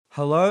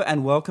Hello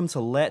and welcome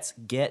to Let's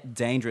Get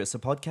Dangerous, a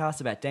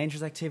podcast about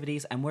dangerous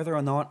activities and whether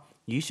or not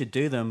you should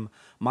do them.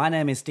 My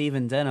name is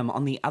Stephen Denham.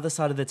 On the other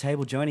side of the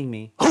table joining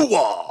me,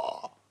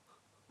 Hooah!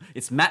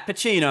 it's Matt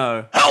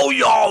Pacino. How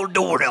y'all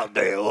doing out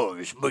there? Oh,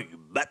 it's me,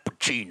 Matt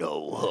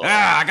Pacino.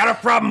 I got a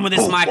problem with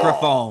this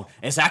microphone.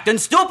 It's acting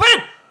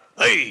stupid.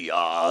 Hey,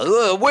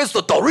 where's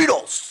the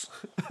Doritos?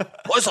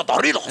 Where's the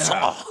Doritos?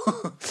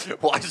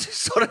 Why is he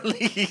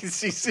suddenly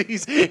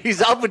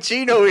he's Al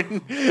Pacino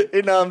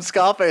in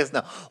Scarface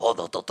now? Oh,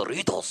 the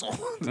Doritos.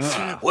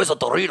 Where's the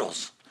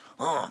Doritos?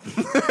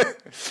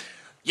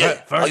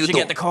 Yeah, First you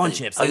get the corn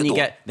chips,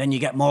 then you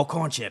get more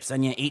corn chips,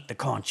 then you eat the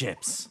corn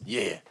chips.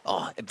 Yeah.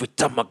 Every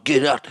time I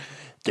get out,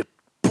 they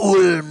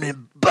pull me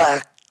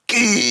back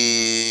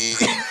in.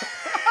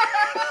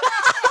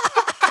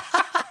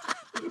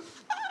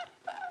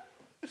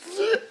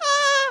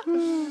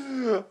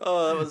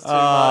 Oh, that was too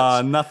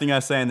much. Nothing I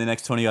say in the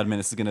next 20 odd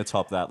minutes is going to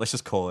top that. Let's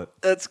just call it.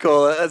 Let's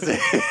call it. That's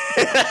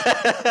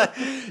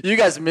it. You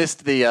guys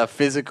missed the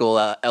physical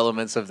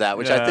elements of that,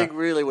 which I think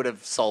really would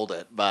have sold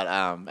it. But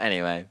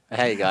anyway,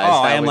 hey guys.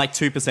 I am like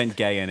 2%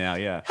 gayer now,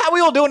 yeah. How are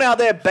we all doing out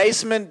there?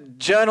 Basement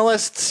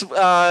journalists,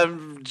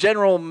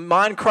 general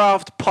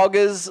Minecraft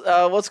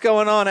poggers. What's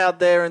going on out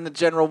there in the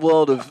general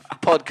world of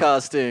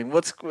podcasting?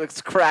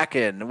 What's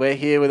cracking? We're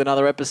here with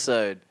another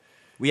episode.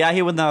 We are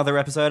here with another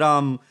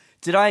episode.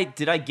 Did I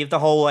give the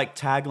whole like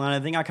tagline? I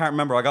think I can't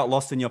remember. I got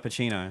lost in your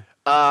Pacino.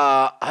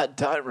 I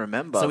don't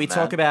remember. So we man.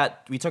 talk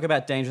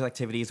about dangerous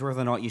activities, whether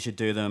or not you should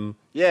do them.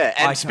 Yeah,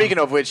 and speaking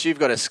of which, you've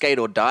got a skate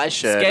or die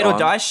shirt. Skate or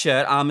die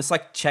shirt. It's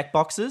like check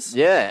boxes.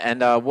 Yeah,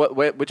 and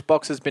which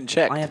box has been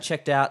checked? I have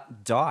checked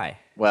out die.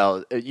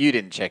 Well, you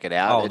didn't check it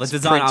out. It's the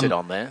design printed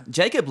on there.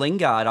 Jacob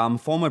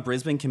Lingard, former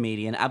Brisbane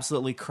comedian,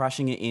 absolutely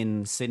crushing it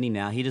in Sydney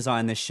now. He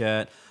designed this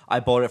shirt. I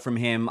bought it from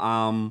him.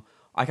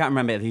 I can't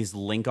remember his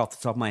link off the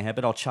top of my head,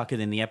 but I'll chuck it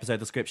in the episode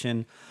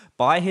description.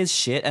 Buy his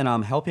shit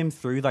and help him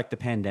through like the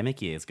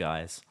pandemic years,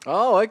 guys.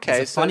 Oh,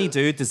 okay. He's a funny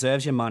dude,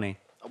 deserves your money.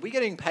 Are we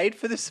getting paid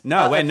for this?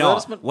 No, we're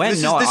not.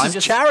 This is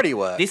just charity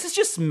work. This is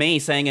just me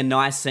saying a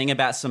nice thing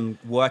about some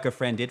work a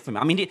friend did for me.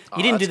 I mean, he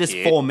didn't do this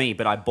for me,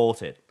 but I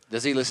bought it.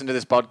 Does he listen to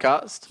this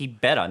podcast? He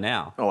better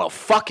now. Oh, well,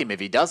 fuck him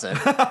if he doesn't.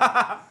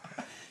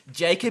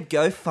 Jacob,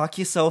 go fuck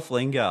yourself,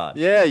 Lingard.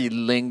 Yeah, you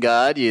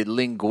Lingard, you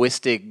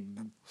linguistic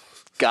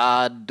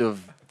guard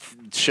of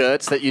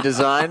shirts that you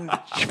design.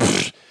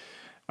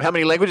 How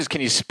many languages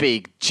can you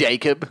speak,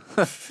 Jacob?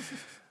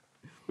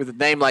 With a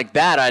name like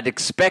that, I'd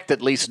expect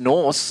at least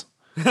Norse.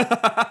 But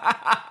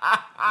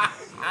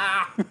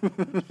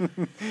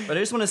I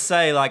just want to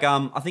say, like,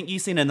 I think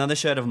you've seen another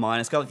shirt of mine.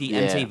 It's got like the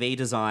MTV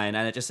design,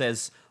 and it just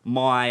says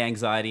 "My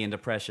Anxiety and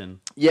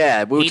Depression."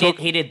 Yeah,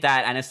 he did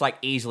that, and it's like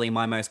easily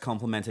my most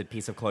complimented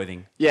piece of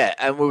clothing. Yeah,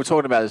 and we were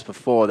talking about this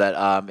before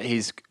that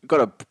he's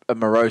got a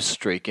morose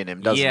streak in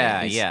him, doesn't he?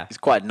 Yeah. He's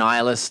quite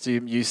nihilist.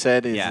 You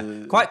said,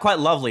 Quite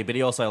lovely, but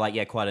he also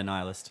quite a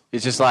nihilist.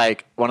 He's just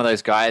like one of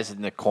those guys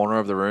in the corner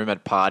of the room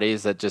at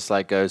parties that just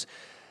like goes,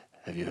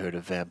 "Have you heard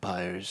of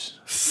vampires?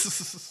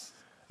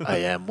 I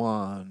am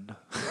one."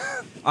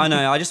 I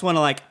know. I just want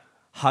to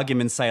hug him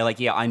and say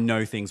I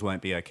know things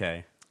won't be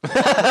okay.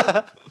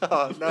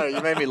 Oh no, you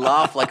made me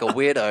laugh like a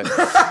weirdo.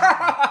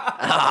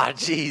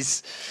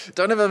 Jeez.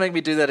 Don't ever make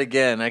me do that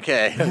again.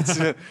 Okay.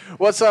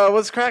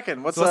 What's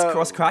cracking?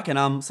 What's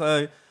cracking?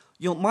 So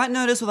you might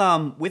notice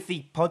with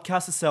the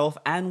podcast itself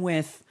and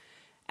with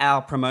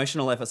our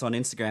promotional efforts on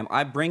Instagram,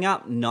 I bring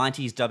up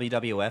 90s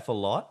WWF a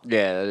lot.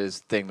 Yeah, that is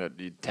a thing that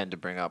you tend to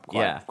bring up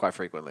quite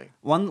frequently.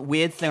 One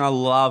weird thing I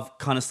love /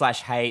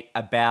 hate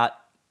about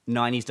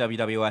 90s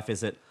WWF is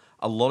that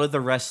a lot of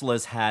the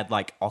wrestlers had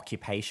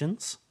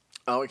occupations.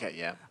 Oh, okay,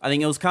 yeah. I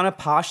think it was kind of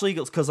partially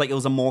because it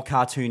was a more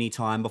cartoony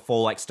time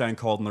before Stone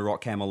Cold and The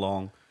Rock came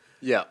along.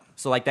 Yeah.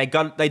 So they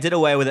did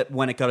away with it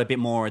when it got a bit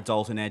more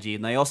adult and edgy,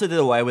 and they also did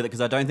away with it because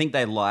I don't think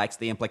they liked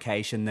the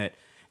implication that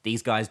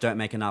these guys don't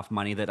make enough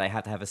money that they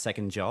had to have a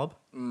second job.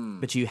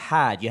 But you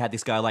had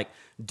this guy like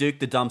Duke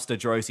the Dumpster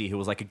Droese who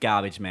was a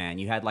garbage man.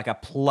 You had a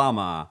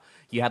plumber.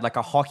 You had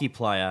a hockey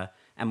player.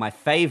 And my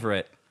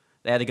favorite,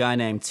 they had a guy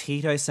named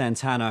Tito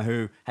Santana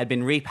who had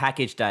been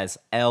repackaged as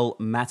El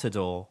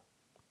Matador.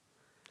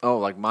 Oh,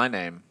 like my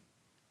name.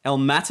 El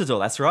Matador,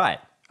 that's right.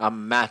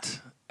 I'm Matt.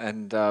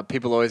 And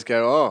people always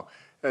go,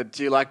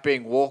 do you like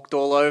being walked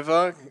all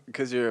over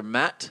because you're a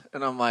Matt?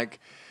 And I'm like,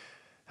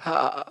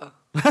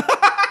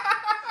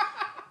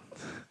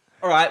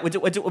 All right, we're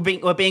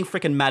being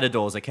freaking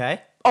matadors,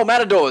 okay? Oh,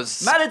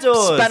 matadors.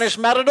 Matadors. Spanish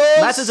matadors.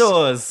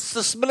 Matadors.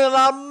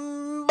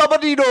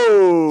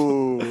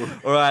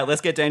 All right,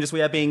 let's get dangerous.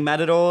 We are being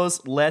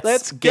matadors.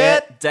 Let's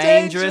get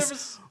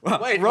dangerous.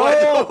 Wait, roll.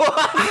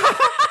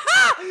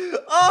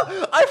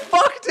 Oh, I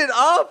fucked it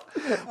up.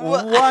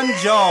 One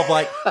job.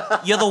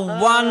 You're the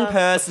one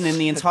person in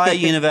the entire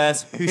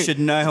universe who should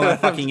know how a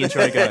fucking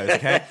intro goes,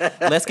 okay?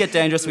 Let's get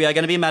dangerous. We are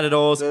going to be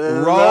matadors.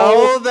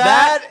 Roll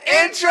that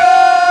intro.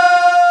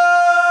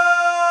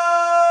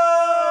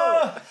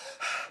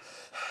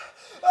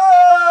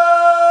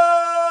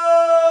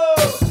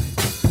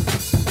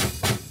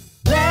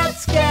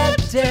 Let's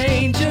get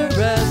dangerous.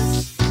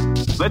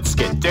 Let's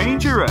get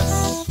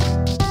dangerous.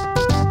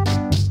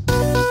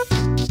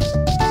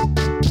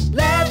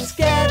 Let's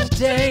get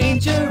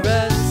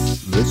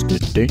dangerous. Let's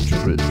get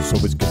dangerous. So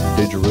it's getting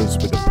dangerous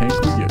with a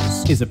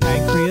pancreas. Is a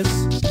pancreas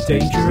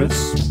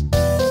dangerous?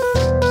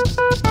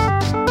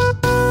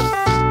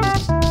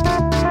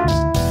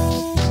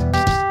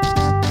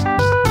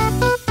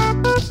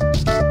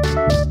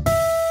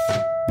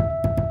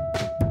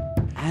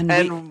 And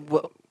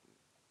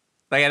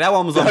Okay, that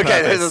one was on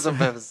okay, purpose. this is on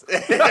purpose.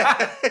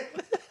 I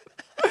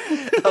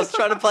was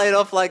trying to play it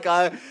off like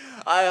I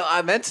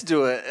meant to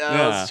do it. I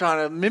Yeah. was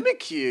trying to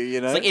mimic you, you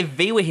know? It's like if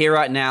V were here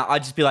right now,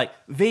 I'd just be like,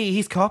 V,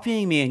 he's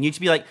copying me. And you'd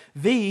just be like,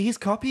 V, he's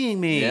copying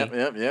me. Yep.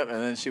 And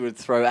then she would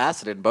throw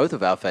acid in both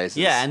of our faces.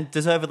 Yeah, and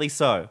deservedly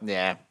so.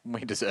 Yeah,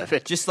 we deserve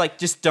it.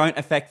 Just don't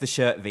affect the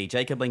shirt, V.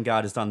 Jacob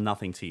Lingard has done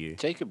nothing to you.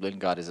 Jacob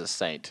Lingard is a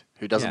saint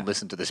who doesn't Yeah.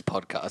 listen to this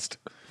podcast.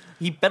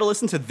 You better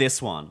listen to this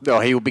one.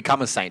 No, he will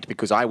become a saint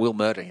because I will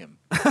murder him.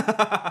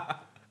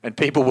 And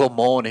people will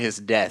mourn his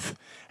death.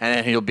 And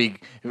then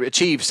he'll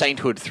achieve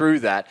sainthood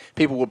through that.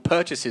 People will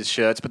purchase his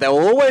shirts, but they'll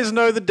always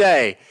know the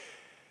day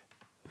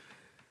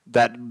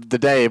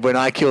when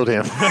I killed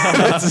him.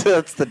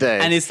 that's the day.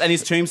 And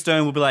his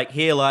tombstone will be like,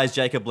 here lies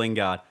Jacob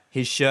Lingard.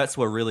 His shirts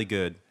were really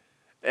good.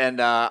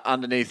 And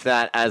underneath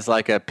that as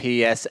like a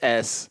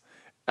PSS,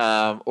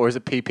 or is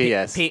it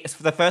PPS?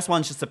 The first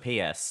one's just a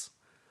PS.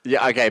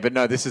 Yeah, okay, but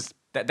no, this is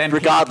Then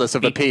regardless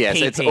of the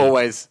PS. It's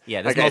always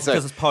there's okay. not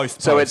because it's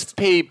post. So it's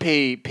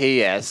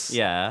PPPS.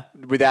 Yeah.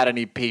 Without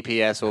any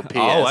PPS or PS.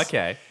 Oh,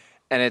 okay.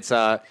 And it's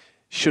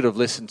should have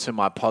listened to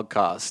my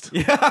podcast.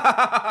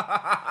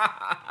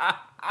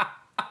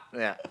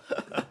 Yeah.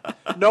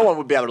 No one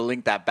would be able to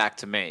link that back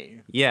to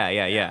me.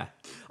 Yeah.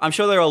 I'm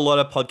sure there are a lot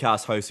of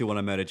podcast hosts who want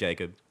to murder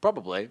Jacob.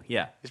 Probably.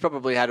 Yeah. He's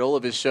probably had all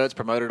of his shirts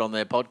promoted on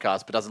their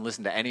podcast, but doesn't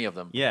listen to any of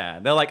them. Yeah.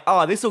 They're like,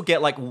 oh, this will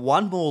get like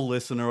one more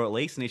listener at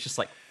least. And he's just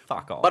like,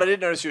 fuck off. But I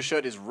did notice your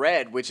shirt is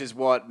red, which is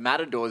what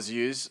matadors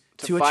use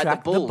to fight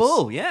attract the the bulls.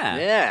 bull, yeah.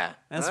 Yeah.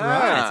 That's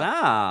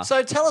right.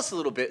 So tell us a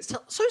little bit. So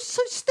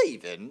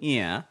Stephen,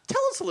 Yeah.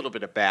 tell us a little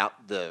bit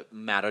about the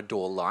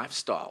matador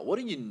lifestyle. What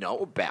do you know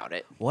about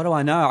it? What do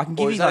I know? I can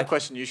give Or you is that like... a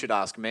question you should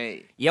ask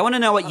me? Yeah, I want to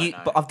know what you... know.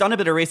 But I've done a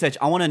bit of research.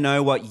 I want to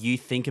know what you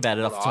think about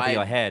it off the top of I-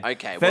 your head.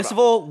 okay, First what of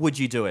all, would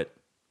you do it?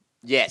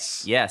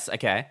 Yes. Yes.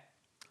 Okay.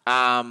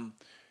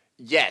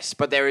 Yes,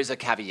 but there is a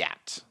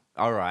caveat.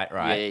 All right.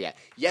 Yeah.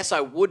 Yes,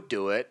 I would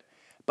do it,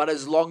 but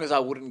as long as I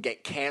wouldn't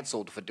get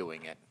cancelled for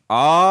doing it.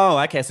 Oh,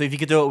 okay. So if you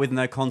could do it with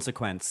no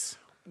consequence.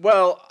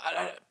 Well,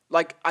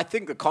 I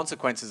think the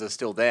consequences are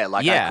still there.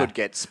 Like, Yeah. I could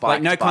get spiked.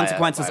 Like no by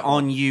consequences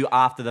on you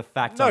after the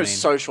fact. No I mean.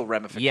 social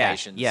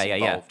ramifications Yeah.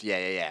 involved.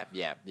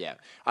 Yeah.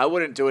 I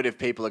wouldn't do it if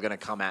people are going to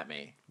come at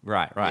me.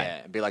 Right.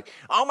 Yeah, and be like,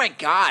 oh my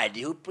God,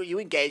 you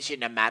engaged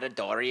in a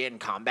matadorian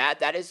combat?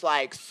 That is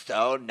like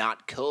so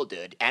not cool,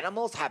 dude.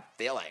 Animals have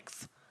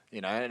feelings.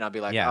 You know? And I'd be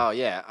like, Yeah. oh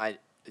yeah,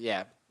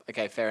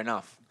 okay, fair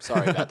enough.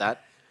 Sorry about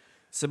that.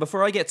 So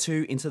before I get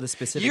too into the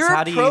specifics, You're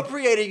how do you...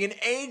 appropriating an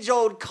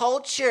age-old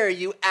culture,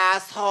 you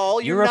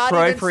asshole. You're not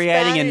even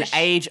appropriating an Spanish.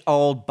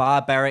 age-old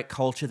barbaric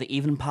culture that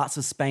even parts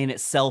of Spain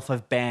itself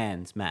have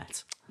banned,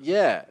 Matt.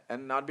 Yeah,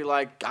 and I'd be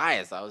like,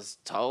 guys, I was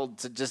told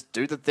to just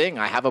do the thing.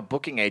 I have a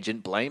booking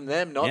agent. Blame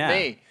them, not Yeah.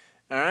 me.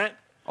 All right?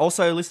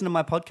 Also, listen to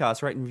my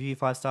podcast, Rate and Review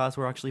 5 stars.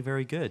 We're actually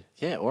very good.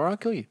 Yeah, or I'll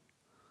kill you.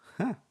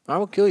 I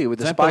will kill you with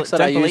the Don't spikes bel-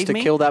 that I don't used to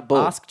believe me? kill that bull.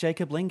 Ask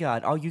Jacob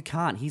Lingard. Oh, you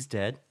can't. He's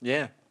dead.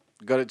 Yeah,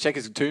 got to check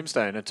his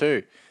tombstone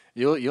too.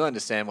 You'll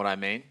understand what I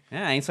mean.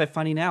 Yeah, ain't so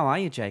funny now, are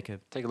you, Jacob?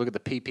 Take a look at the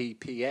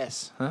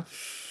PPPS, huh?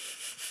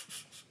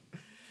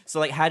 So,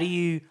 like, how do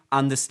you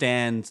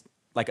understand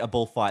like a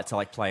bullfight to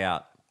like play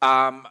out?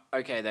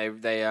 Okay, they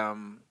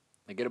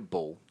get a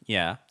bull,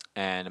 Yeah.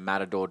 and a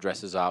matador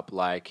dresses up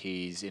like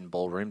he's in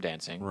ballroom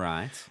dancing,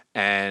 Right.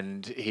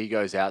 and he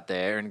goes out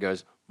there and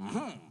goes,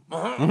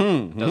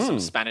 does some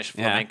Spanish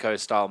Yeah. flamenco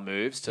style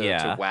moves to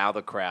Yeah. wow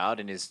the crowd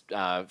in his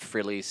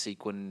frilly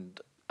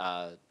sequined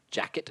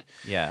jacket.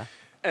 Yeah.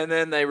 And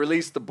then they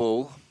release the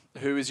bull,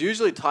 who is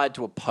usually tied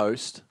to a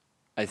post,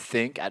 I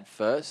think, at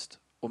first.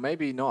 Or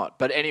maybe not.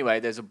 But anyway,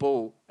 there's a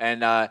bull,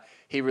 and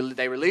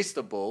they release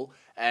the bull,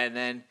 and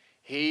then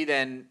he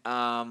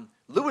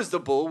lures the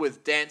bull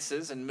with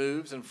dances and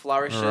moves and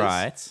flourishes.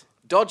 Right.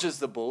 Dodges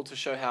the bull to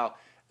show how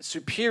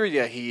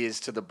superior he is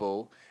to the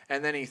bull,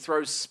 and then he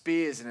throws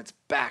spears in its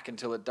back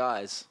until it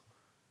dies.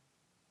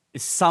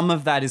 Some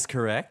of that is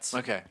correct.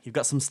 Okay. You've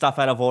got some stuff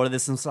out of order.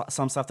 There's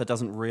some stuff that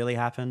doesn't really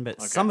happen,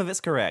 but some of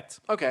it's correct.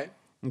 Okay.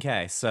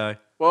 Okay, so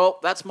Well,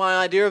 that's my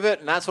idea of it,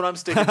 and that's what I'm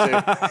sticking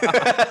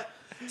to.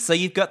 so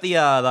you've got the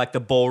like the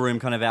ballroom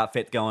kind of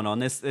outfit going on.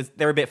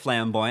 They're a bit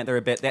flamboyant. They're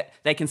a bit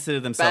they consider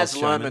themselves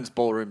Baz showmen. Luhrmann's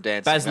ballroom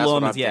dancing. Baz that's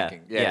what Luhrmann's, I'm yeah,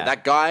 thinking. Yeah,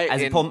 that guy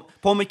as in Paul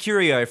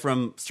Mercurio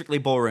from Strictly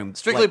Ballroom.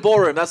 Strictly Like-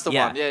 Ballroom. That's the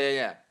Yeah. one.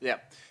 Yeah.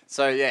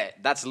 So yeah,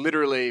 that's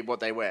literally what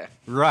they wear.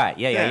 Right?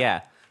 Yeah.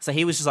 Yeah. So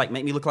he was just like,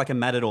 make me look like a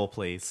matador,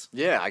 please.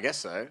 Yeah, I guess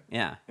so.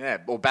 Yeah. Yeah,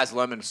 or Baz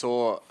Luhrmann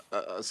saw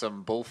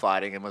some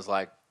bullfighting and was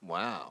like,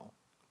 "Wow,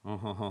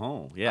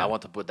 Yeah. I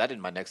want to put that in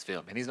my next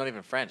film. And he's not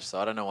even French, so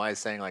I don't know why he's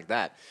saying like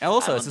that. And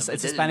also, I it's want a, to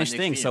it's a put that in my Spanish next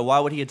thing, so film. why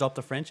would he adopt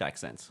a French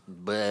accent?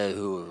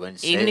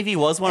 Even if he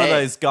was one of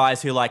those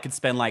guys who like could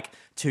spend like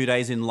 2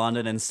 days in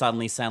London and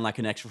suddenly sound like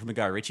an extra from a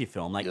Guy Ritchie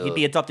film, like he'd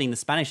be adopting the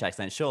Spanish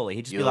accent, surely.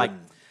 He'd just be like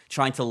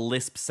trying to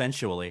lisp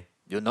sensually.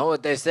 You know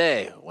what they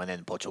say when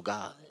in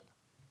Portugal?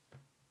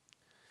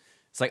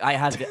 It's like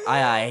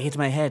I hit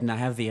my head and I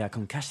have the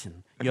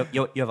concussion. You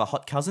have a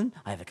hot cousin?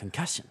 I have a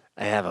concussion.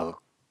 I have a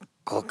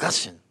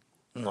concussion.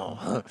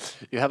 No.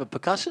 You have a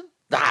percussion?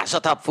 Ah,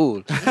 shut up,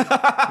 fool.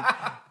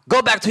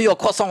 Go back to your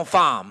croissant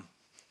farm.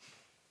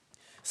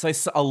 So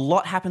a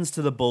lot happens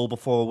to the bull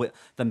before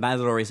the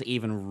matador is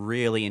even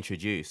really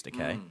introduced,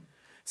 okay?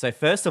 So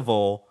first of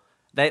all,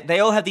 they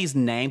all have these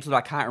names, but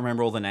I can't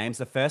remember all the names.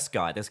 The first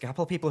guy, there's a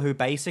couple of people who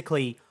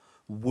basically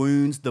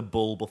wounds the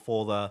bull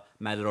before the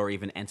matador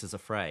even enters a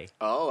fray.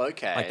 Oh,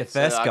 okay. Like the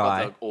first I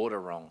guy- got the order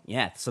wrong.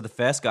 Yeah, so the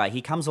first guy,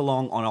 he comes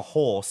along on a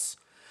horse,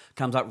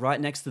 comes up right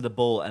next to the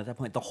bull, and at that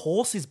point, the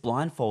horse is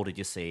blindfolded,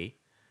 you see,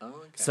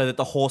 so that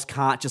the horse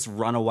can't just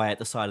run away at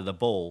the side of the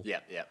bull.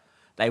 Yep.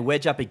 They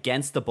wedge up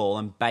against the bull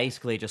and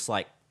basically just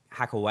like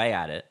hack away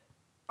at it.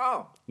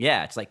 Oh.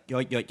 Yeah, it's like yo.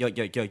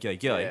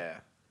 Yeah.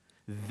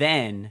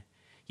 Then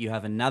you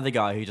have another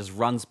guy who just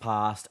runs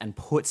past and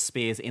puts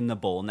spears in the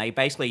bull, and they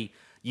basically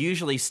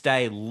usually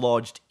stay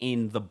lodged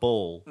in the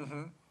bull.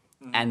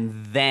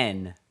 And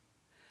then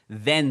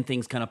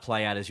things kind of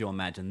play out as you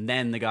imagine.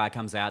 Then the guy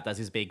comes out, does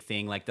his big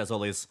thing, like does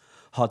all his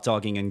hot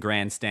dogging and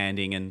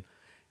grandstanding, and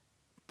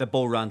the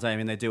bull runs over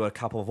and they do a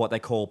couple of what they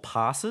call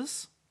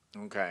passes.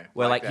 Okay.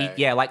 Where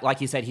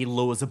like you said, he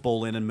lures the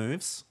bull in and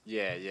moves.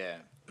 Yeah.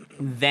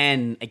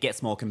 Then it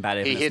gets more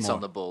combative. He and it's hits more,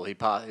 on the bull. He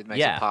makes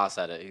Yeah. a pass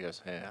at it. He goes,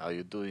 "Hey, how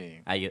you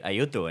doing? Are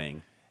you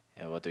doing?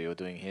 Yeah, what are you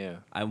doing here?"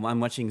 I'm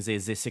watching the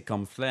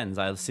sitcom Friends.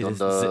 I see Donde-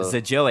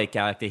 the Joey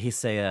character. He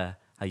say,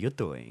 "How you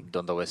doing?"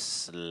 ¿Dónde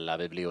es la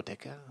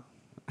biblioteca?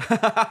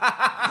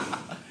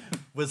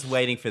 Was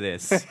waiting for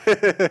this.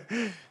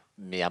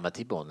 Mi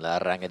amatibon, la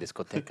ranga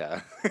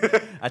discoteca.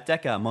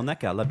 Ateca,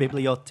 Moneca, la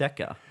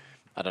biblioteca.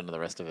 I don't know the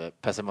rest of it.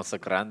 Pasemos a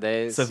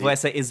grande.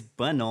 Cerveza es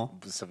bueno.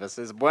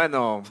 Cerveza es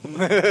bueno.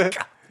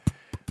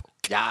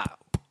 Ya.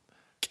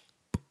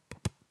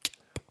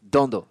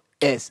 ¿Dónde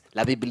es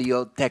la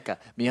biblioteca?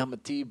 Mi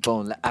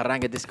amatibon, la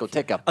arranca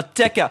discoteca.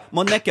 Ateca,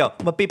 Moneca,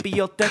 la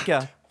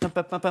biblioteca.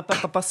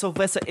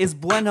 Cerveza es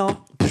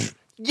bueno.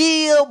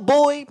 Yeah,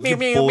 boy. Yeah,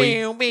 boy.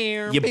 Yeah,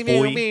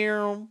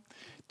 boy.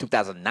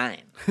 2009.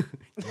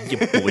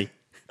 Yeah, boy.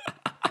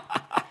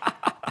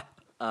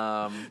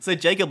 So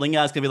Jacob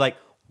Lingard's gonna be like,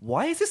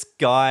 why is this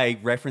guy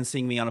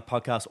referencing me on a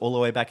podcast all the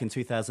way back in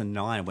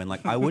 2009 when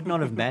like I would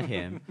not have met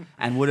him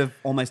and would have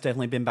almost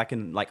definitely been back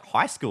in like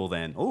high school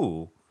then?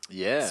 Ooh,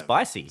 Yeah.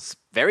 spicy.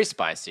 Very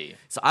spicy.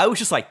 So I was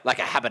just like Like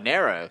a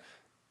habanero.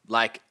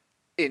 Like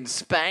in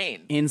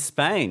Spain. in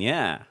Spain,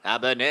 yeah.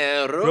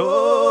 Habanero.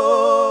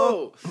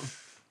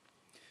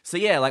 So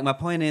yeah, like my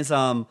point is,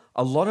 a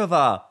lot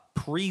of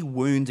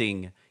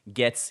pre-wounding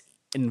gets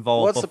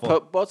involved. What's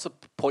the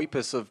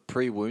purpose of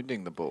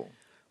pre-wounding the bull?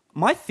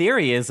 My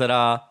theory is that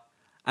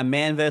a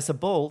man versus a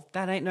bull,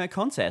 that ain't no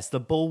contest. The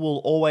bull will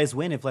always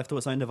win if left to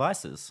its own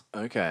devices.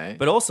 Okay.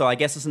 But also, I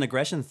guess it's an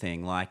aggression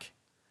thing. Like,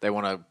 They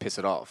want to piss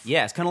it off.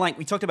 yeah, it's kind of like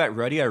we talked about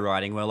rodeo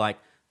riding, where like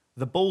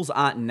the bulls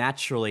aren't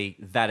naturally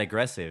that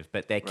aggressive,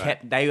 but they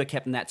were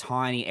kept in that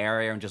tiny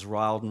area and just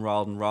rolled,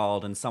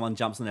 and someone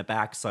jumps on their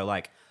back. So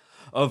like,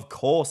 of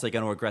course they're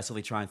going to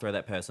aggressively try and throw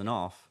that person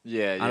off.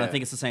 Yeah, And I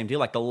think it's the same deal.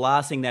 Like the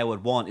last thing they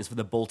would want is for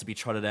the bull to be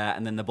trotted out,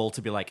 and then the bull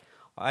to be like,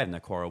 "I have no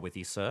quarrel with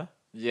you, sir."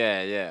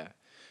 Yeah.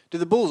 Do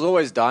the bulls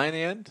always die in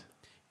the end?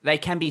 They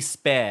can be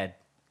spared.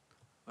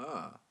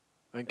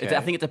 Okay.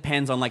 I think it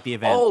depends on like the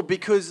event. Oh,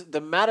 because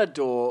the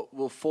matador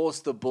will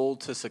force the bull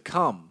to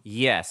succumb.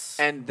 Yes.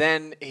 And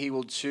then he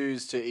will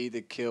choose to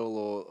either kill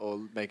or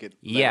make it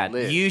yeah, let it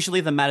live.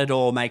 usually the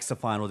matador makes the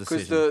final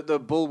Because decision. the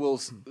bull will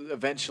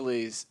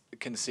eventually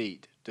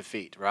concede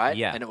defeat, right?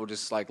 Yeah. And it will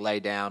just like lay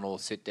down or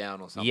sit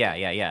down or something.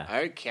 Yeah.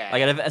 Okay.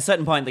 Like at a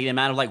certain point, the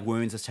amount of like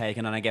wounds is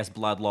taken, and I guess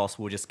blood loss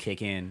will just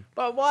kick in.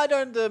 But why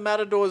don't the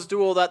matadors do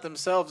all that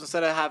themselves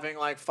instead of having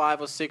like 5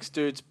 or 6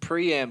 dudes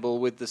preamble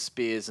with the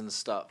spears and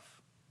stuff?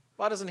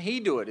 Why doesn't he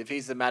do it if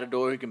he's the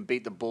matador who can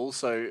beat the bull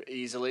so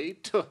easily?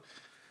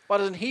 Why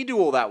doesn't he do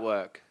all that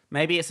work?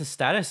 Maybe it's a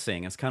status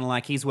thing. It's kind of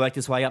like he's worked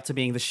his way up to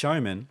being the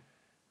showman.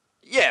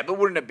 Yeah, but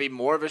wouldn't it be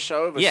more of a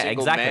show if a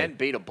single man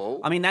beat a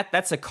bull? I mean,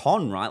 that's a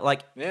con, right?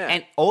 Like, Yeah.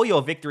 and all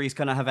your victories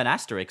kind of have an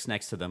asterisk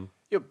next to them.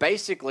 You're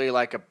basically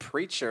like a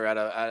preacher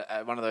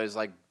at one of those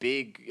like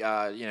big,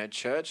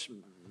 church,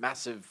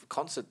 massive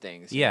concert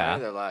things. you Yeah.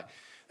 know? They're like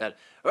that.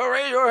 Oh,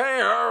 raise your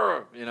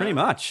hand. You know? Pretty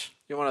much.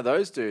 You're one of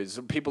those dudes.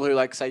 People who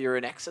like say you're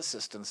an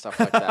exorcist and stuff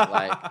like that.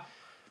 Like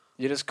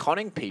you're just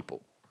conning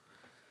people.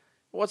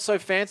 What's so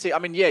fancy? I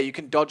mean, yeah, you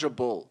can dodge a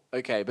bull,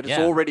 okay, but it's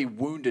Yeah. already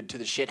wounded to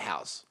the shit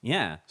house.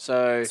 Yeah.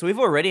 So So we've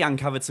already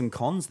uncovered some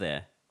cons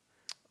there.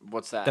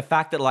 what's that? The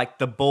fact that like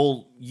the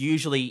bull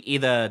usually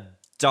either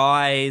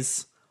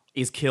dies,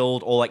 is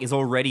killed, or like is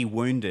already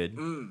wounded.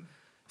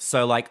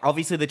 So, like,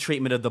 obviously the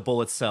treatment of the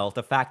bull itself,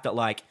 the fact that,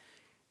 like,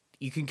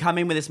 you can come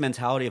in with this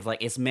mentality of,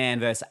 like, it's man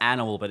versus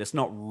animal, but it's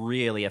not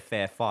really a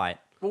fair fight.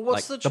 Well,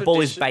 what's like, the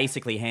bull is tradition-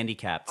 basically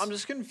handicapped. I'm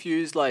just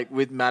confused, like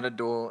with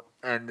Matador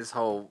and this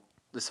whole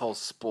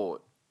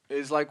sport.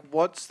 Is like,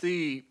 what's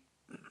the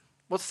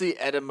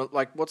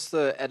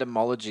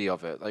etymology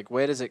of it? Like,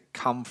 where does it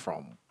come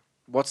from?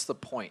 What's the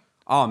point?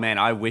 Oh, man,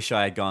 I wish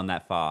I had gone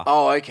that far.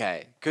 Oh,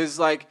 okay. Because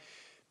like,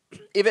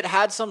 if it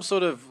had some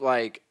sort of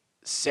like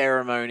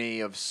ceremony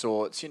of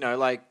sorts, you know,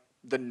 like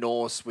the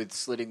Norse with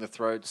slitting the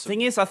throats.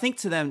 Thing is, I think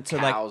to them, to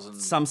like cows and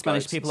some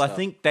Spanish goats and people, I stuff.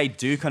 think they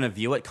do kind of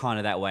view it kind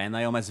of that way, and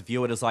they almost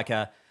view it as like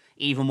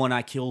even when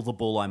I kill the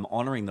bull, I'm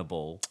honoring the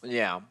bull.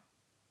 Yeah.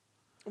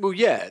 Well,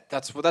 yeah,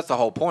 that's the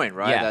whole point,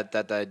 right? Yeah.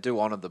 That they do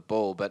honor the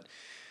bull, but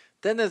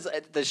then there's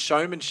the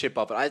showmanship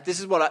of it. This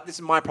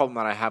is my problem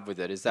that I have with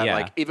it is that Yeah.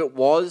 like if it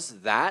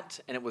was that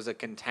and it was a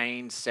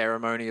contained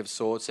ceremony of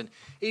sorts, and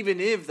even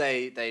if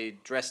they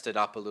dressed it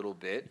up a little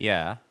bit,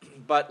 Yeah.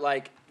 but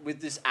like with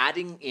this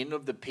adding in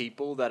of the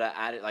people that are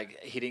added,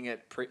 like hitting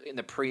it in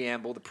the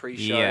preamble, the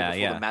pre-show Yeah,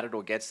 before yeah. the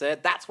Matador gets there,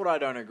 that's what I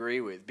don't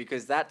agree with,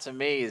 because that to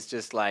me is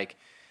just like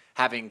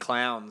having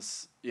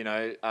clowns, you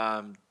know,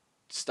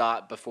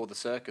 start before the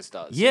circus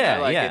does. you Yeah,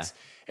 know? Like yeah.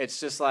 It's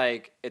just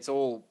like it's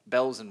all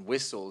bells and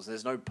whistles.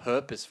 There's no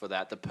purpose for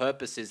that. The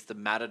purpose is the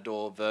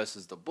Matador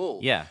versus the bull.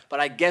 Yeah. But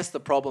I guess the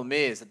problem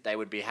is that they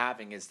would be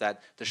having is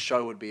that the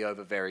show would be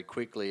over very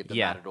quickly if the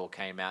Yeah. Matador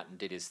came out and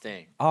did his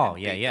thing. Oh,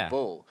 and yeah, beat yeah. The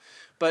bull.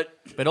 But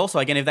But also,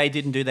 again, if they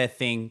didn't do their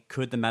thing,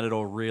 could the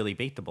Matador really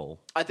beat the bull?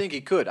 I think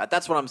he could.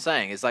 That's what I'm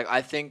saying. It's like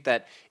I think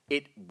that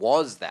it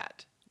was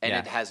that. And Yeah.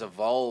 it has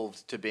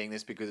evolved to being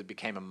this because it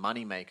became a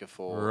moneymaker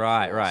for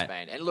Right.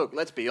 Spain. And look,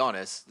 let's be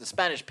honest, the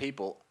Spanish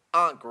people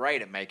aren't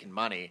great at making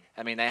money.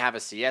 I mean, they have a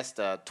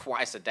siesta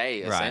twice a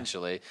day, Right.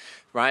 essentially,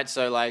 right?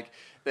 So, like,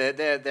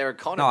 their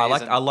economy. No, I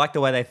isn't- like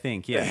the way they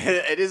think. Yeah.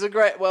 it is a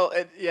great. Well,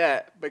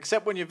 yeah,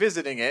 except when you're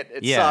visiting it,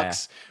 it Yeah.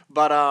 sucks.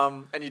 But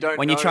and you don't.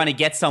 When know. you're trying to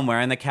get somewhere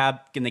and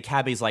the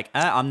cabbie's like,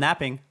 I'm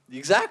napping.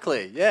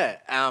 Exactly, yeah.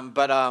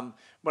 But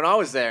when I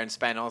was there in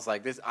Spain, I was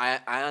like, "This, I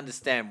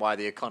understand why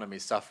the economy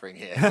is suffering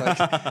here.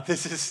 Like,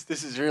 this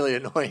is really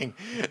annoying.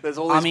 There's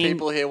all these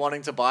people here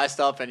wanting to buy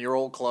stuff, and you're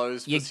all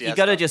closed. You for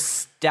got to siesta. just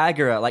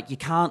stagger it. Like, you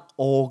can't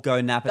all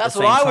go nap at That's the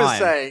same what time. I was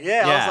saying.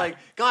 Yeah, I was like,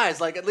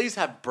 guys, like at least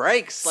have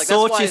breaks. Like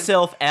sort that's why,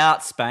 yourself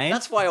out, Spain.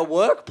 That's why a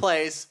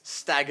workplace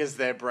staggers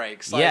their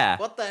breaks. Like, Yeah.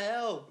 What the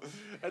hell?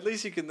 At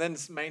least you can then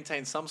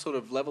maintain some sort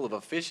of level of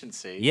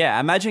efficiency. Yeah,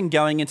 imagine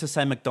going into,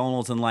 say,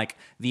 McDonald's and, like,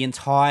 the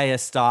entire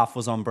staff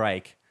was on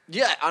break.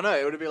 Yeah, I know.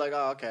 It would be like,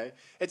 oh, okay.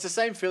 It's the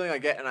same feeling I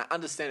get, and I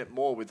understand it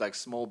more with like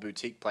small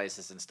boutique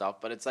places and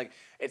stuff. But it's like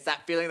it's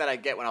that feeling that I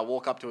get when I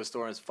walk up to a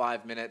store and it's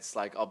 5 minutes.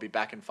 Like I'll be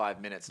back in 5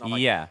 minutes, and I'm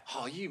like, Yeah.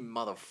 oh, you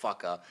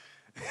motherfucker.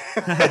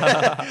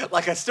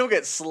 Like I still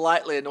get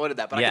slightly annoyed at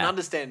that, but I Yeah. can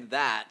understand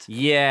that.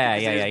 Yeah,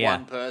 because yeah, it is yeah, yeah.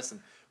 one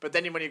person. But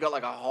then when you've got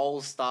like a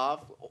whole staff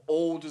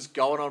all just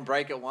going on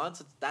break at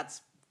once,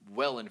 that's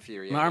well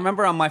infuriating. I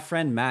remember my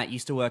friend Matt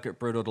used to work at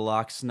Brutal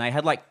Deluxe, and they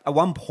had like at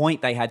one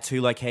point they had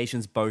 2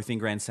 locations, both in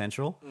Grand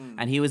Central,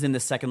 and he was in the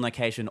second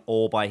location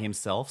all by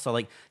himself. So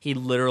like he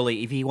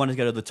literally, if he wanted to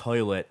go to the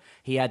toilet,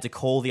 he had to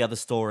call the other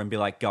store and be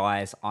like,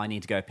 "Guys, I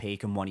need to go pee.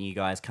 Can one of you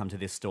guys come to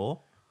this store?"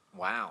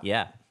 Wow.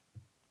 Yeah,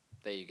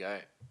 There you go.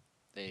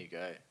 There you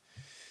go.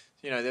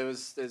 You know,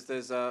 there's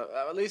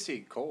at least he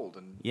called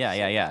and Yeah, said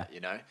yeah, yeah. that, you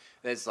know,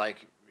 there's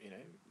like, you know,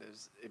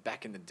 there's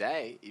back in the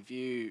day, if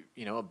you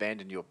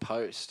abandoned your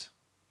post,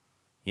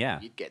 yeah,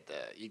 you'd get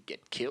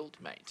killed,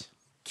 mate.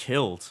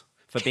 killed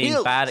for being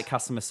Killed. bad at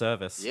customer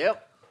service.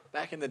 Yep.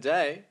 Back in the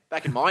day,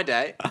 back in my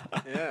day,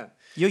 yeah.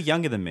 You're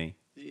younger than me.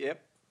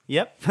 Yep.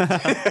 Yep.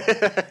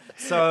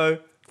 So,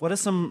 what are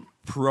some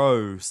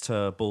pros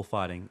to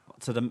bullfighting,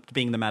 to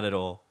being the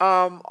Matador?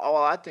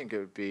 Well, I think it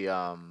would be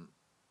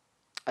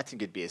I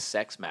think it'd be a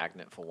sex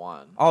magnet for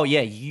one. Oh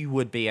yeah, you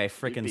would be a You'd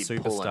freaking be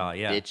superstar.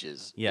 pulling Yeah,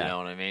 bitches. Yeah. You know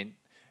what I mean?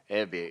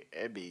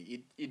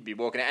 You'd be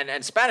walking,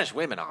 and Spanish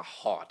women are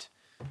hot.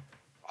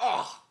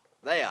 Oh,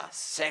 they are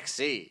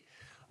sexy.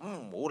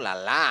 Ooh la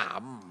la,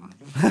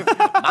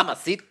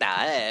 mamacita.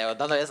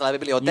 ¿Dónde es la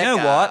biblioteca? You know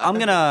what?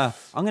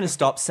 I'm gonna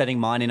stop setting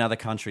mine in other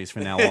countries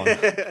from now on.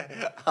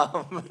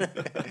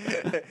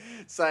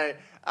 So,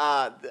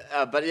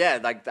 but yeah,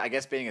 like I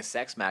guess being a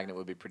sex magnet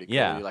would be pretty cool.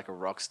 Yeah. You're like a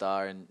rock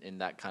star in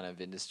that kind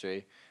of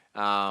industry.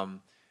 I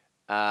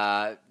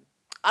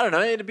don't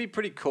know. It'd be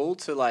pretty cool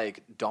to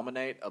like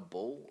dominate a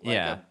bull. Like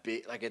Yeah. A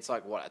bit, like it's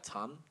like what, a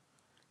ton,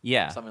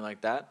 Yeah, something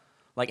like that.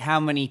 like how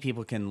many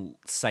people can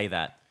say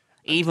that?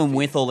 Even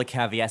with all the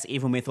caveats,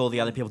 even with all the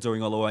other people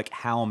doing all the work,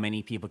 how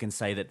many people can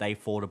say that they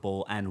fought a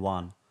bull and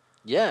won?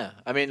 Yeah,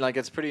 I mean, like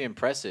it's pretty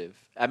impressive.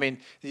 I mean,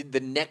 the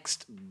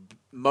next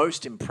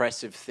most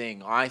impressive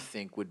thing I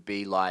think would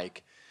be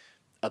like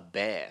a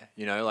bear.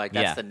 You know, like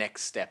that's Yeah. the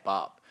next step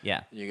up.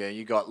 Yeah.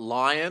 You got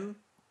lion,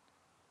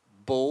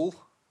 bull,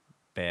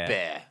 Bear.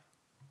 bear.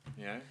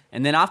 You know?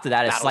 And then after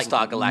that, it's like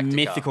Battlestar Galactica.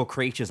 mythical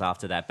creatures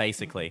after that,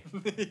 basically.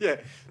 Yeah.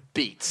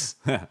 Beats.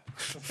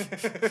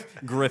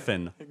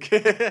 Griffin.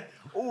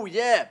 Oh,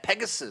 yeah.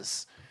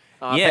 Pegasus.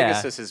 Yeah.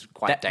 Pegasus is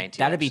quite dainty.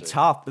 That'd be actually.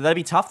 tough. That'd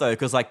be tough, though,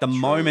 because like the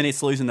moment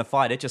it's losing the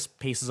fight, it just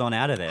pieces on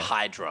out of there.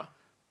 Hydra.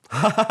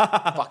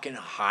 Fucking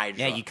Hydra.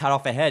 Yeah, you cut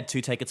off a head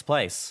to take its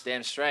place.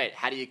 Damn straight.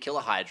 How do you kill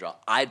a Hydra?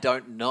 I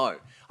don't know.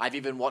 I've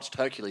even watched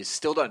Hercules.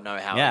 Still don't know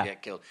how Yeah. to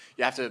get killed.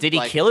 You have to. Did he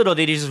kill it, or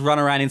did he just run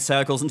around in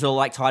circles until it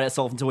like tied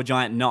itself into a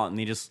giant knot and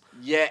he just...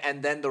 Yeah,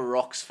 and then the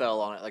rocks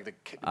fell on it, like the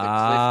cliff caved in.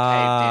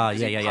 Ah,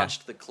 'cause yeah, he yeah, yeah.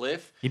 punched the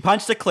cliff. He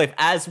punched the cliff,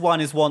 as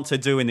one is wont to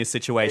do in this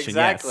situation,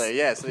 Exactly. yes.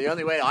 Yeah. So the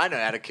only way I know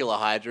how to kill a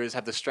Hydra is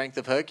have the strength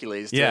of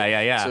Hercules. To,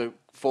 Yeah. To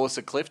force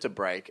a cliff to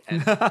break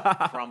and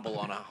crumble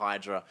on a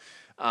Hydra.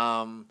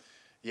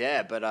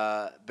 Yeah,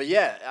 but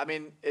yeah, I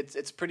mean,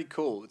 it's pretty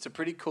cool. It's a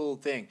pretty cool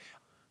thing.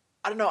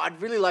 I don't know.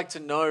 I'd really like to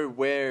know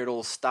where it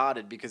all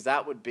started because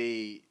that would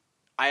be.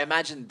 I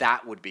imagine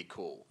that would be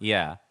cool.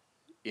 Yeah.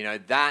 You know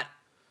that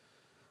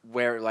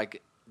where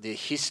like the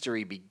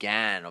history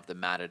began of the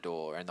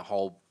Matador and the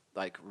whole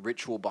like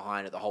ritual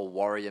behind it, the whole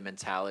warrior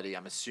mentality.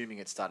 I'm assuming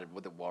it started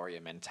with the warrior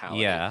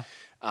mentality. Yeah.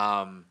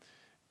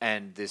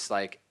 And this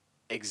like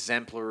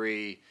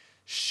exemplary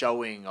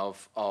showing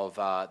of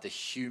the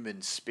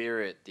human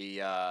spirit,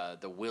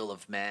 the will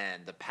of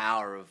man, the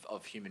power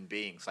of human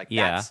beings. Like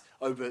Yeah.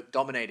 that's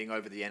dominating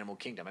over the animal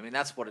kingdom. I mean,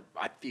 that's what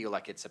I feel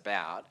like it's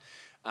about.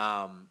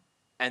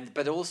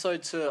 But also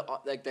to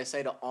like they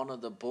say to honor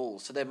the bull.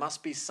 So there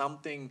must be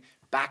something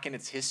back in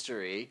its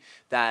history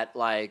that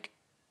like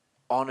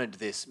honored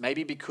this.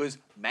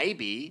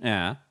 Maybe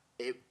Yeah.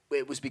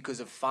 it was because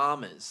of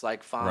farmers.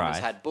 Like farmers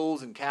Right. had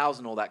bulls and cows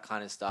and all that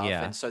kind of stuff.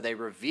 Yeah. And so they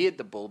revered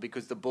the bull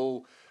because the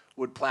bull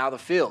would plow the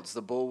fields.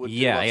 The bull would do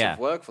Yeah, lots yeah. of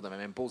work for them. I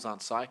mean, bulls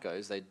aren't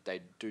psychos.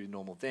 They do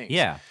normal things.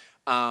 Yeah.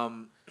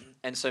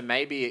 And so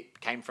maybe it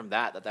came from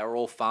that they were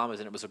all farmers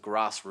and it was a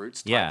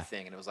grassroots type Yeah.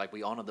 thing. And it was like,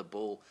 we honor the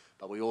bull,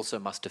 but we also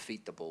must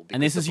defeat the bull.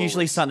 And because this the is bull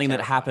usually something that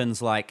terrifying.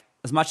 happens like,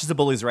 as much as the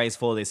bull is raised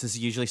for this is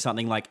usually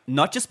something like,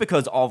 not just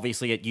because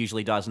obviously it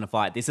usually dies in a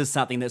fight. This is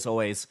something that's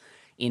always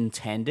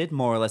intended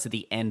more or less at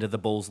the end of the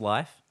bull's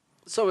life.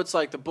 So it's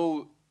like the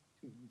bull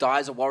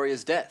dies a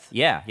warrior's death.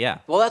 Yeah, yeah.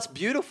 Well, that's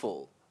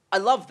beautiful. I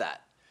love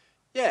that.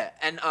 Yeah,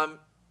 and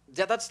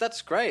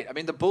that's great. I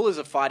mean, the bull is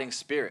a fighting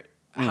spirit,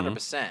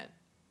 100%.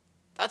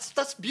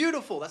 That's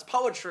beautiful. That's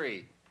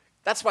poetry.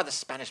 That's why the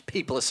Spanish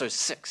people are so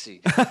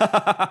sexy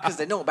because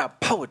they know about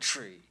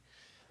poetry.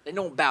 They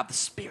know about the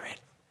spirit.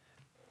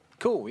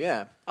 Cool.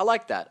 Yeah, I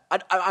like that.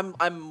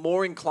 I'm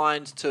more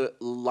inclined to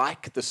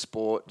like the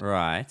sport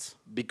Right.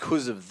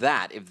 because of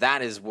that. If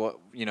that is what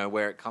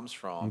where it comes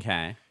from.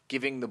 Okay.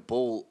 Giving the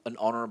bull an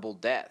honorable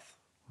death.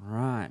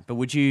 Right. But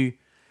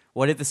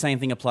what if the same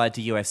thing applied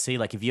to UFC?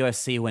 Like if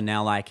UFC were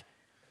now like,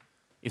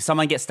 if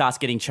someone starts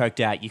getting choked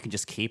out, you can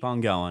just keep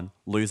on going.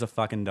 Loser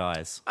fucking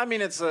dies. I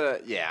mean, it's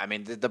I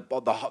mean,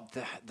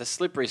 the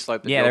slippery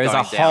slope. That Yeah, you're there is a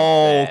going down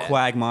whole there.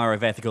 quagmire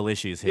of ethical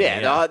issues here.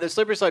 Yeah, the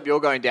slippery slope you're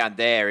going down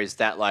there is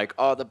that like,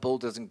 the bull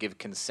doesn't give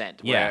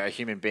consent. Yeah. Where a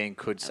human being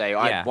could say,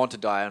 I Yeah. want to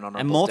die an honorable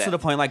And more death. to the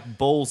point, like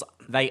bulls,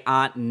 they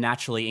aren't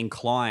naturally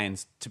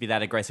inclined to be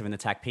that aggressive and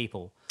attack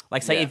people.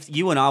 Like, say, Yeah. if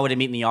you and I were to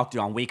meet in the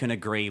octagon, we can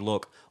agree,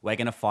 look, we're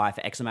going to fight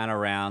for X amount of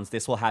rounds.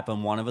 This will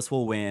happen. One of us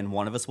will win.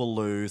 One of us will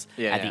lose.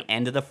 Yeah, At yeah. the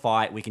end of the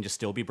fight, we can just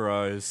still be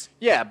bros.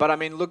 Yeah, but I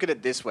mean, look at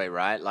it this way,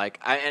 right? Like,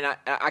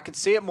 I could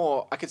see it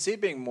more. I could see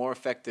it being more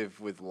effective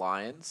with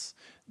lions,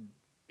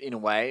 in a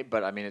way.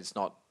 But I mean, it's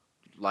not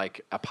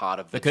like a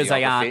part of the Because they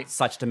geography. aren't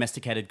such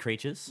domesticated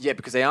creatures. Yeah,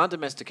 because they aren't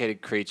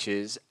domesticated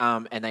creatures,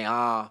 and they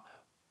are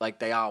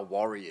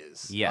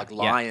warriors. Yeah, like yeah.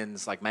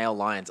 lions, like male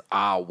lions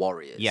are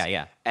warriors. Yeah,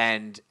 yeah.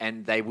 And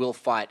they will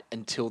fight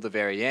until the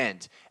very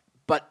end.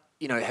 But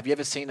have you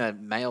ever seen a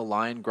male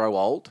lion grow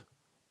old?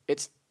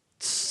 It's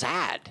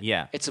sad.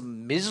 Yeah. It's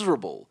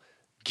miserable.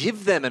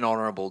 Give them an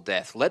honorable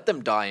death. Let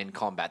them die in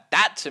combat.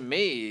 That to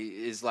me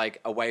is like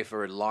a way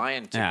for a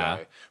lion to Yeah.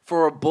 go.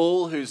 For a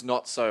bull who's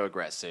not so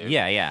aggressive.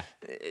 Yeah, yeah.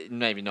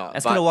 Maybe not.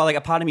 That's but- kind of why, like,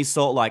 a part of me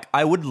thought, like,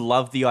 I would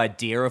love the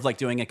idea of, like,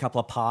 doing a couple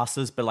of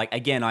passes, but, like,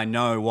 again, I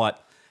know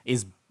what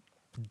is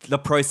the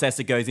process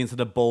that goes into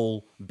the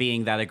bull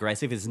being that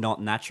aggressive is not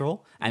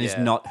natural and is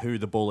Yeah. not who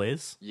the bull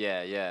is.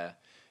 Yeah.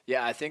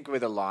 I think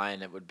with a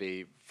lion, it would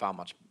be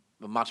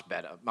much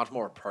better, much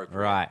more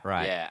appropriate.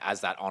 Right. Yeah,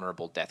 as that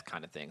honorable death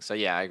kind of thing. So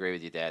yeah, I agree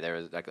with you there. There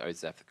is like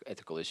those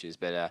ethical issues,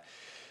 but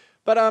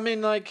I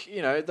mean, like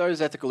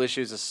those ethical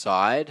issues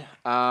aside,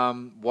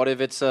 what if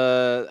it's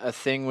a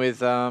thing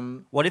with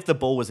What if the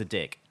bull was a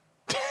dick?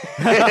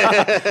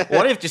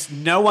 What if just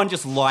no one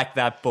just liked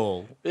that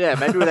bull? Yeah,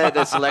 maybe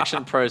the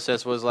selection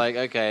process was like,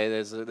 okay,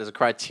 there's a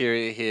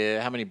criteria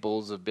here. How many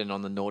bulls have been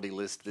on the naughty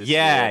list this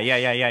Yeah. year?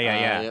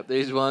 Yeah. Yep,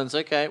 these ones.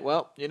 Okay,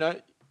 well,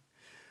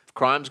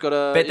 crime's got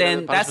to. But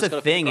then that's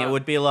the thing. It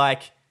would be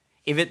like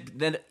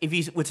if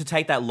you were to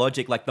take that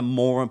logic, like the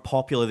more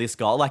popular this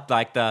got,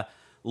 like the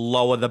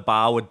lower the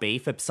bar would be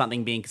for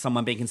someone being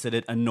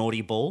considered a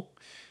naughty bull.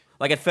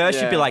 Like at first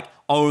you'd be Yeah. like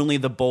only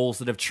the bulls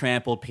that have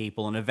trampled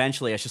people, and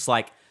eventually it's just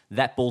like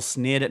That bull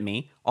sneered at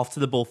me. Off to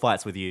the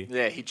bullfights with you.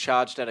 Yeah, he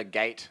charged at a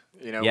gate,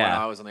 when Yeah.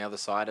 I was on the other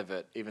side of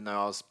it, even though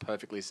I was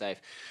perfectly safe.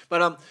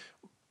 But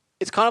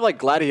it's kind of like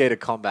gladiator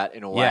combat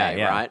in a way, Yeah,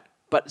 yeah. right?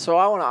 But so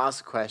I want to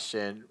ask a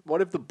question.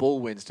 What if the bull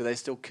wins? Do they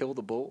still kill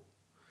the bull?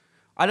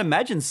 I'd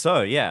imagine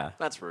so, yeah.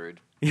 That's rude.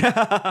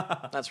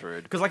 Yeah. That's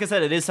rude. Because like I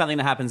said, it is something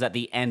that happens at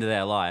the end of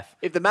their life.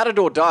 If the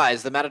matador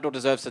dies, the matador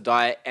deserves to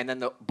die, and then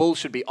the bull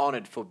should be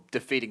honored for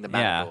defeating the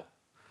matador.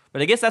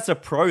 But I guess that's a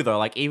pro, though.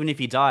 Like, even if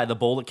you die, the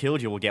bull that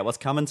killed you will get what's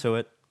coming to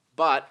it.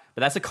 But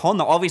But that's a con,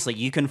 though. Obviously,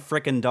 you can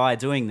frickin' die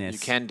doing this. you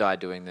can die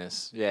doing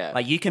this. Yeah.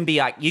 Like, you can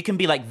be like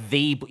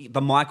the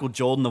Michael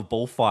Jordan of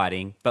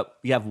bullfighting, but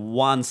you have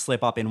one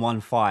slip up in one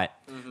fight.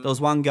 There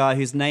was one guy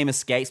whose name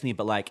escapes me,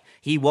 but like,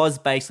 he was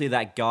basically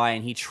that guy,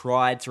 and he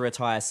tried to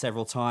retire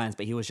several times,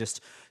 but he was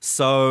just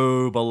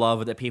so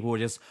beloved that people were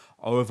just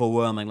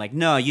overwhelming. Like,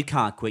 no, you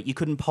can't quit. You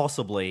couldn't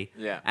possibly.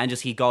 Yeah. And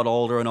just he got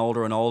older and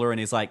older and older, and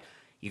he's like,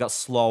 he got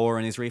slower,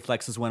 and his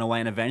reflexes went away,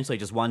 and eventually,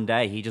 just one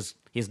day,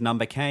 his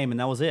number came, and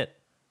that was it.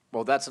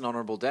 Well, that's an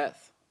honorable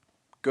death.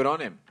 Good on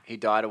him. He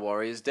died a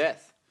warrior's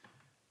death.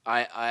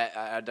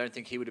 I don't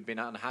think he would have been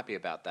unhappy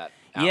about that.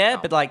 Yeah,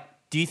 outcome. but like,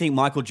 do you think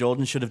Michael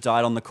Jordan should have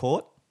died on the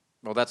court?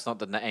 Well, that's not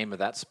the aim of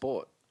that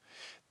sport.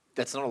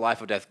 That's not a life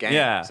or death game.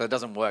 Yeah. So it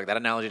doesn't work. That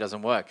analogy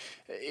doesn't work.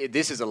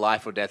 This is a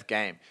life or death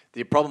game.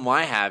 The problem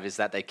I have is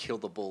that they kill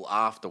the bull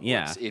afterwards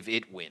Yeah. if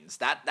it wins.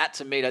 That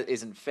to me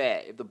isn't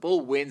fair. If the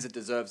bull wins, it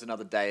deserves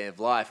another day of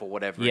life or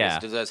whatever it Yeah.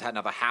 is. It deserves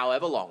another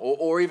however long.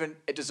 Or even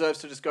it deserves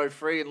to just go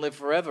free and live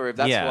forever if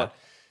that's Yeah. what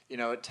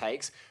it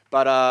takes.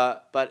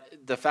 But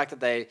the fact that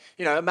they,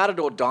 a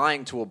matador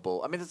dying to a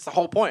bull, I mean, that's the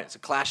whole point. It's a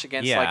clash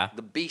against Yeah. like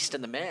the beast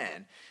and the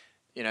man.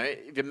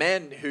 If a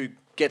man who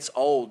gets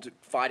old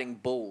fighting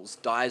bulls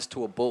dies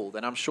to a bull,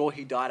 then I'm sure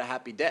he died a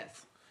happy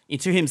death.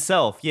 To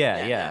himself,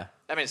 yeah.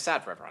 I mean, it's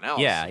sad for everyone else.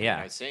 Yeah,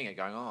 yeah. Seeing it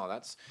going, oh,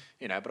 that's,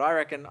 but I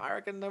reckon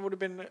that would have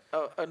been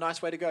a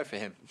nice way to go for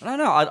him. I don't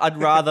know. I'd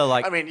rather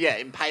like. I mean, yeah,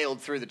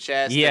 impaled through the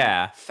chest,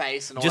 Yeah. and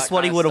face, and all Just that what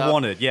kind he of would have stuff.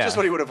 wanted, yeah. Just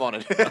what he would have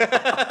wanted.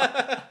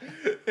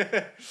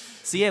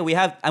 So yeah, we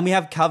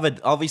have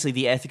covered obviously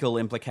the ethical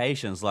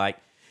implications. Like,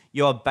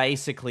 you're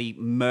basically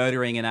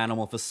murdering an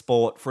animal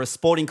for a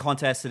sporting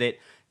contest that it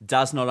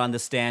does not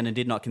understand and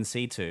did not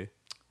concede to,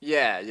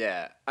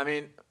 Yeah. I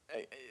mean,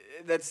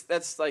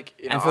 that's like,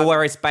 and for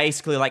where it's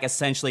basically like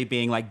essentially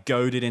being like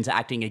goaded into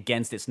acting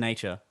against its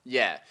nature.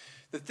 Yeah.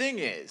 The thing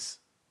is,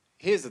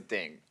 here's the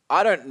thing.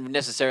 I don't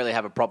necessarily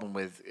have a problem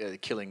with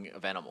killing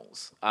of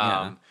animals.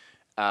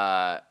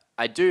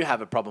 I do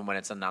have a problem when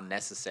it's an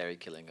unnecessary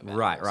killing of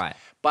animals. Right.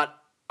 But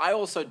I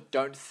also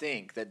don't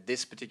think that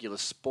this particular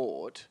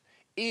sport,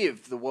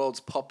 if the world's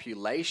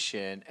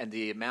population and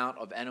the amount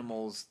of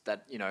animals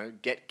that,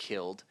 get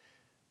killed,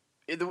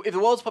 if the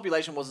world's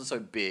population wasn't so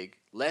big,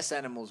 less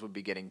animals would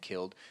be getting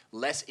killed,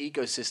 less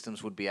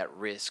ecosystems would be at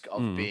risk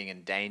of being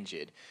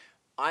endangered.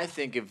 I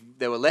think if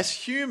there were less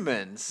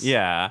humans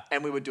Yeah.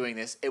 and we were doing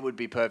this, it would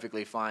be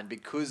perfectly fine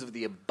because of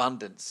the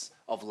abundance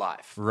of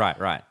life. Right.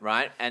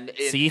 Right? And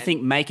So you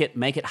think make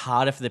it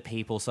harder for the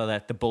people so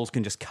that the bulls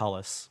can just cull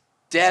us?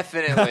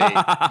 Definitely.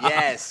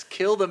 Yes.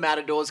 Kill the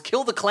matadors.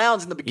 Kill the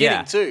clowns in the beginning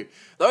Yeah. too.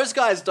 Those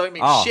guys don't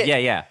mean Oh, shit.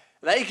 yeah.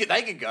 They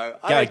could go.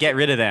 Get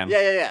rid of them.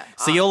 Yeah.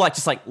 So you're like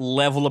just like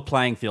level the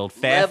playing field,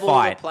 fair Level the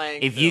fight.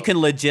 playing If you field. can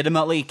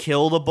legitimately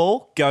kill the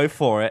bull, go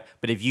for it.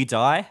 But if you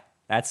die,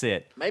 that's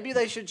it. Maybe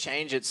they should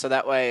change it so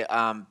that way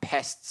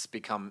pests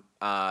become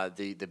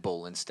the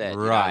bull instead.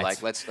 Right.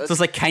 Like let's So it's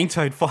like cane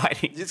toad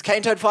fighting. it's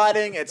cane toad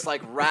fighting. It's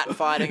like rat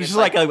fighting. It's just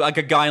like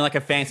a guy in like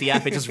a fancy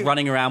outfit just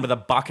running around with a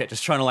bucket,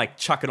 just trying to like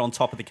chuck it on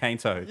top of the cane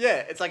toad. yeah.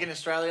 It's like in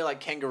Australia, like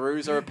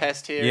kangaroos are a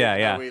pest here.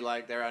 Yeah.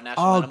 They're our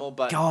national Oh animal.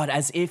 But God,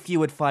 as if you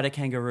would fight a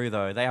kangaroo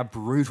though. They are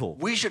brutal.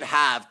 we should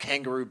have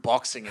kangaroo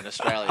boxing in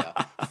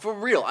Australia for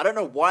real. I don't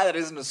know why that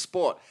isn't a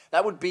sport.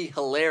 That would be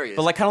hilarious.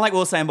 But like kind of like we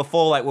were saying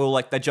before,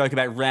 like they joke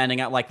about rounding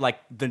out like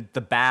the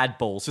bad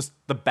bulls, just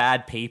the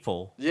bad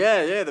people.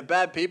 Yeah, the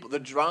bad people, the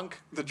drunk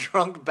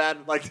bad,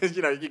 like,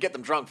 you get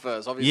them drunk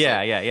first, obviously.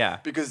 Yeah.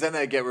 Because then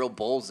they get real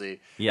ballsy.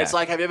 Yeah. It's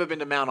like, have you ever been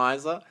to Mount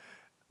Isa?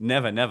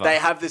 Never. They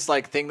have this,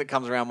 like, thing that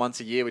comes around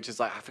once a year, which is,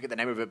 like, I forget the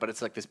name of it, but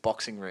it's, like, this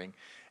boxing ring.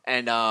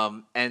 And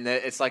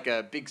it's, like,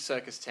 a big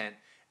circus tent.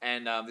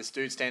 And this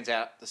dude stands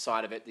out the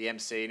side of it, the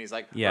MC, and he's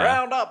like, Yeah.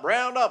 round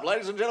up,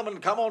 ladies and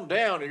gentlemen, come on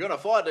down. You're going to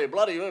fight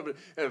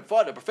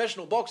a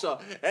professional boxer.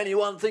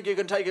 Anyone think you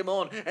can take him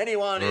on?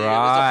 Anyone? There's a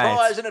Right.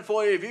 prize in it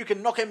for you if you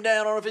can knock him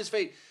down off his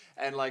feet.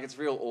 And, like, it's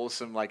real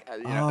awesome, like,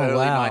 early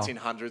wow.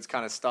 1900s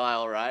kind of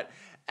style, right?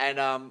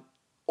 And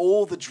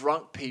all the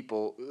drunk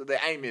people, the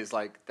aim is,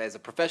 like, there's a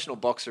professional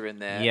boxer in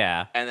there.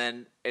 Yeah. And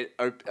then it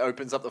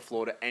opens up the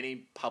floor to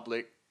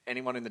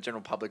anyone in the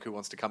general public who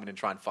wants to come in and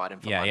try and fight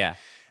him for money. Yeah.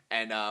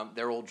 And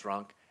they're all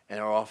drunk and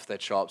they're off their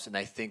chops and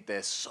they think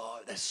they're so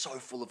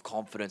full of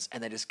confidence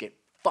and they just get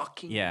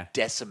fucking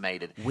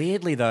decimated.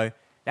 Weirdly though,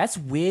 that's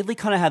weirdly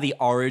kind of how the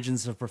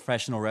origins of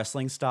professional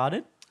wrestling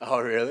started. Oh,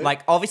 really?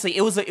 Like obviously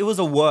it was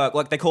a work,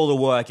 like they call it a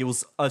work. It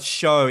was a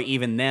show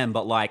even then,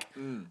 but like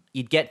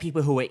you'd get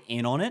people who were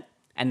in on it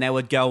and they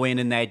would go in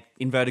and they'd,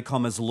 inverted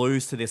commas,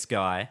 lose to this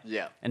guy.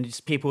 Yeah. And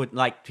just people were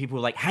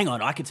like, hang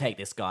on, I could take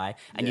this guy.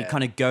 And you Yeah.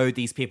 kind of goad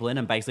these people in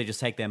and basically just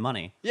take their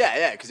money.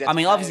 Yeah. Because I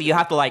mean, obviously, you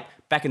have to, like,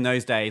 back in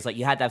those days, like,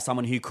 you had to have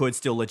someone who could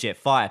still legit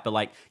fight, but,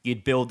 like,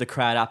 you'd build the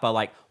crowd up by,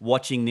 like,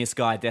 watching this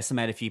guy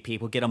decimate a few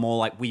people, get them all,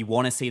 like, we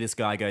want to see this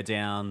guy go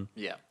down.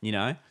 Yeah. You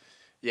know?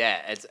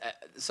 Yeah. It's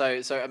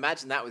so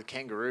imagine that with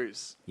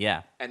kangaroos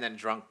Yeah. and then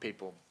drunk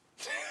people.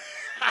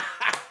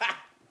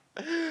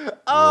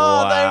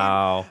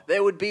 Wow.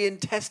 There would be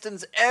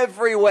intestines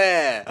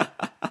everywhere.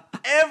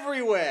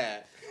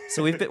 Everywhere.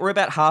 So we're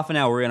about half an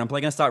hour in. I'm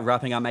probably going to start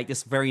wrapping up, make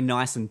this very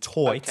nice and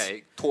toit.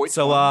 Okay, toit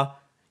So, time.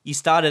 you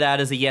started out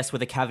as a yes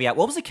with a caveat.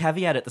 What was the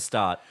caveat at the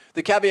start?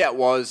 The caveat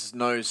was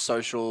no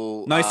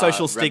social...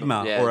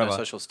 stigma yeah, or no whatever.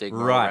 social stigma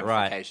Right, or right.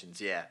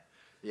 ramifications. Yeah.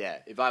 Yeah.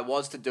 If I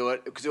was to do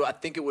it, because I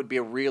think it would be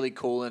a really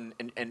cool and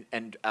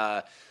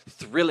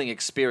thrilling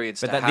experience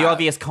But to the have.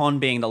 obvious con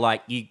being that,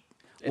 like, you...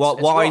 It's while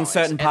wrong. in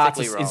certain It's parts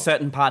ethically in wrong.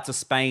 certain parts of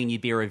Spain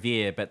you'd be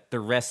revered, but the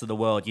rest of the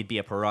world you'd be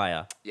a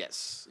pariah.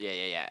 Yes.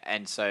 Yeah.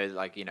 And so,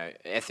 like,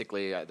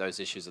 ethically, those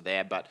issues are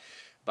there. But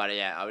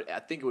yeah, I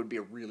think it would be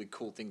a really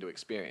cool thing to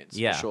experience.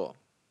 Yeah. For sure.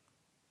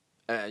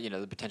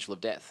 The potential of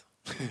death.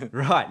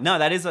 Right. No,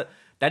 that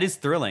is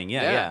thrilling.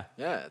 Yeah.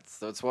 Yeah.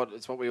 It's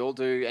what we all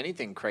do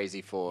anything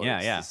crazy for. Yeah,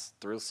 It's yeah. this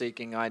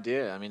thrill-seeking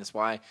idea. I mean, it's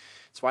why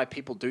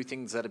people do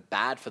things that are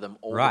bad for them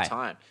all Right. the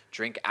time.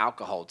 Drink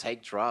alcohol,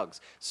 take drugs,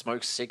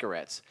 smoke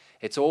cigarettes.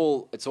 It's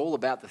all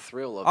about the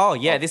thrill of Oh,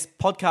 yeah, of this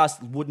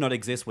podcast would not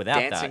exist without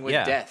that. dancing with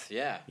yeah. death.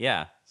 Yeah.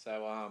 Yeah.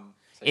 So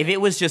If it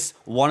was just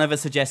one of us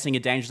suggesting a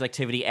dangerous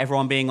activity,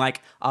 everyone being like,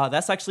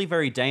 that's actually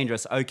very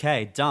dangerous.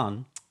 Okay,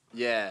 done.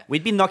 yeah.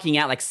 We'd be knocking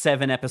out like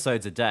 7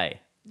 episodes a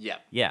day. Yeah.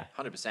 Yeah.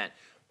 100%.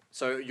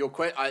 So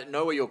I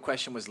know where your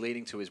question was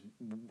leading to is,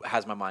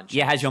 has my mind changed?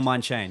 Yeah, has your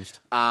mind changed?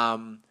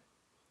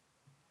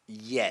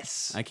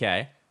 Yes.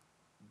 Okay.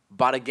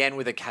 But again,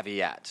 with a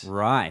caveat,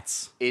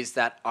 Right. is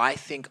that I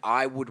think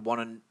I would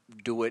want to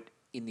do it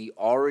in the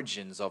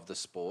origins of the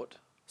sport.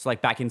 So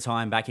like back in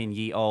time, back in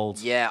ye old.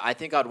 Yeah, I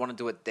think I'd want to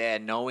do it there,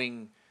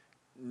 knowing.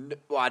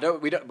 Well,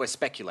 we're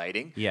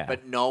speculating. Yeah.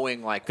 But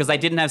knowing like Because they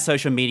didn't have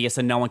social media,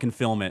 so no one can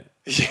film it.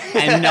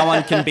 And no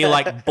one can be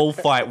like,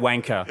 bullfight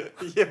wanker.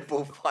 yeah,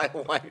 bullfight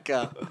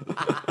wanker.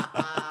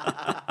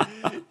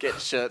 Get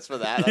shirts for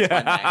that.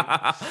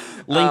 That's my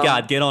name.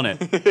 Lingard, get on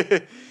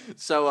it.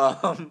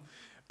 So,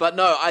 but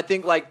no, I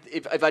think like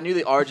if I knew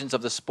the origins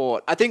of the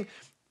sport, I think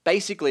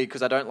basically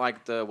because I don't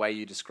like the way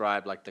you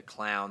describe like the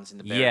clowns in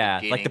the very Yeah,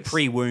 like the beginnings.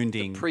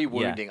 pre-wounding.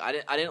 Pre-wounding.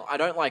 Yeah. I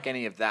don't like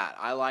any of that.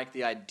 I like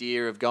the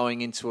idea of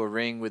going into a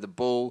ring with a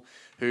bull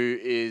who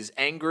is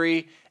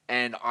angry,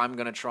 and I'm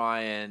gonna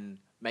try and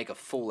make a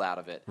fool out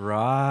of it.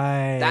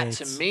 Right. That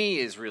to me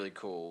is really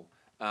cool.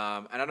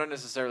 And I don't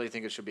necessarily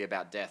think it should be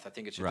about death. I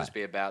think it should just Right.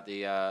 be about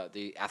the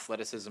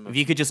athleticism of If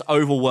you could just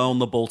overwhelm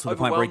the bull to the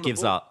point where it overwhelm the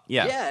gives bull. up.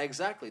 Yeah. Yeah,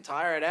 exactly.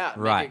 Tire it out.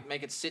 Right.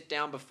 Make it sit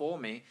down before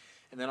me.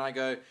 And then I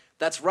go,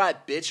 that's right,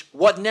 bitch.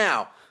 What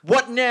now?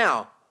 What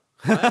now?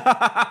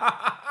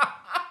 Right?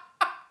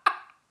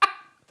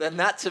 Then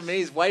that to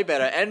me is way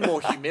better and more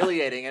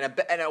humiliating and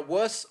a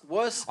worse.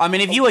 I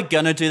mean, if you were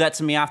going to do that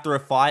to me after a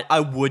fight,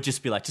 I would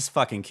just be like, just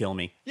fucking kill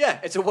me. Yeah,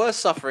 it's a worse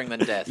suffering than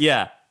death.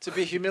 Yeah. To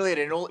be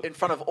humiliated in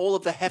front of all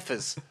of the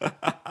heifers.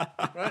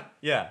 Right?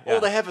 Yeah. All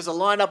the heifers are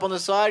lined up on the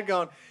side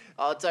going,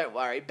 oh, don't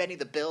worry, Benny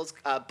the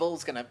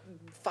bull's going to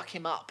fuck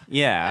him up.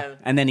 Yeah.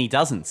 And then he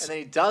doesn't. And then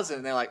he does it,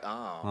 and they're like,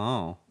 oh,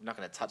 Oh. I'm not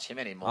going to touch him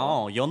anymore.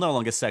 Oh, you're no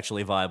longer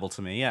sexually viable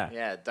to me. Yeah.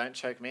 Yeah, don't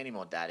choke me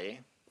anymore, daddy.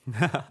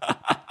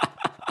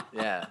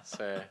 Yeah,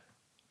 so...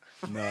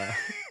 No.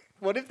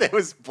 What if there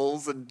was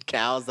bulls and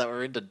cows that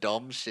were into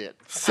dom shit?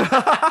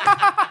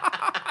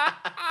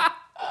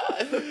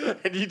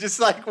 And you just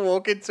like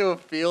walk into a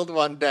field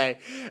one day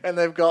and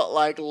they've got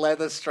like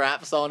leather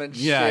straps on and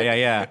Yeah, shit.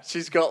 yeah.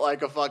 She's got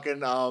like a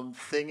fucking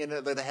thing in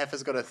it. The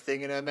heifer's got a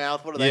thing in her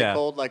mouth. What are they Yeah.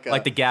 called? Like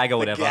the gag or the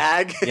whatever.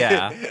 gag.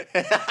 Yeah.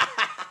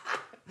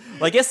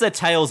 Well, I guess their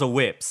tails are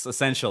whips,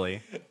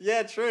 essentially.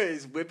 Yeah, true.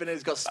 He's whipping it.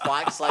 He's got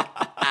spikes like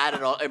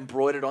added on,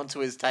 embroidered onto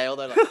his tail.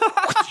 They're like,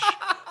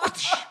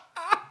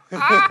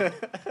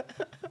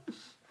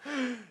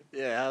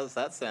 yeah, how does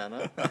that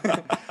sound?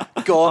 Huh?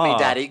 Gore me, Oh.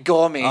 daddy.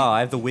 Gore me. Oh,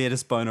 I have the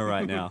weirdest boner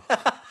right now.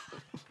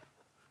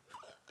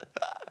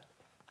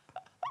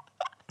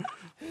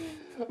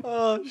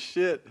 Oh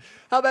shit!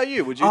 How about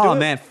you? Would you do Oh it?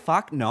 man,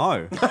 fuck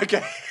no.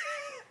 Okay.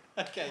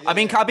 Okay. Yeah.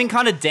 I've been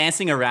kind of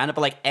dancing around it,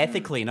 but like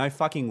ethically, no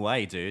fucking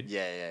way, dude.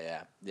 Yeah.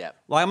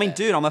 Like, I mean, Yeah.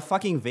 dude, I'm a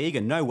fucking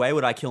vegan. No way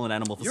would I kill an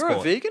animal for You're a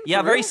sport. vegan? Yeah,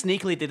 For I very real?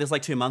 sneakily did this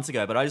like 2 months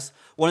ago, but I just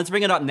wanted to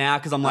bring it up now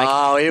because I'm like,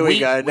 Oh, here we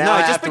go. Now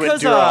I have to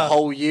endure a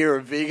whole year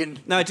of vegan.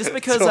 No, just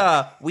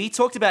because we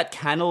talked about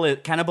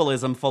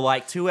cannibalism for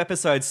like 2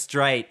 episodes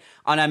straight,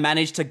 and I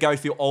managed to go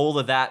through all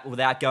of that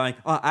without going,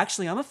 oh,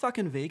 actually, I'm a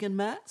fucking vegan,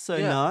 Matt, so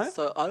no.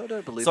 So I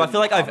don't believe. So I in feel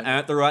like I've common-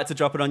 earned the right to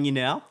drop it on you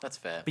now. That's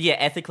fair. But yeah,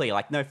 ethically,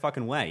 like, no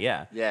fucking way,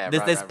 yeah. Yeah,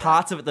 There's right.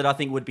 parts of it that I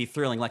think would be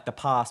thrilling, like the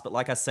past, but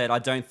like I said, I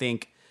don't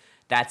think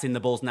that's in the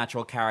bull's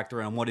natural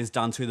character, and what is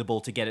done to the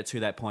bull to get it to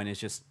that point is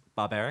just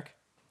barbaric.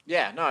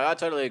 Yeah, no, I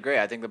totally agree.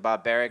 I think the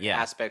barbaric Yeah.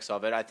 aspects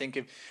of it. I think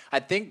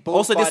bullfighting.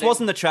 Also, this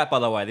wasn't the trap, by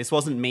the way. This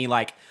wasn't me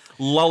like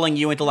lulling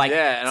you into like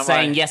Yeah, and I'm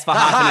saying like, yes for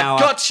half an "Haha, hour.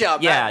 gotcha,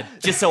 Yeah, man."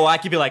 just so I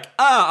could be like,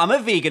 I'm a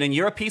vegan and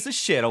you're a piece of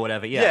shit or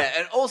whatever. Yeah. Yeah,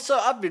 and also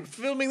I've been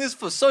filming this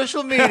for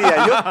social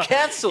media. You're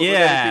cancelled with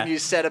Yeah. anything you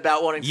said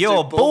about wanting to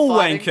You're do bull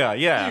bullfighting. wanker,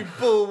 yeah. You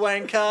bull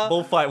wanker.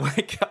 Bullfight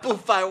wanker.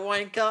 Bullfight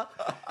wanker.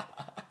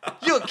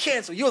 You're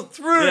cancelled. You're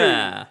through.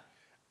 Yeah.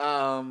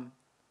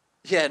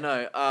 Yeah,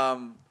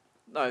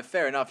 no,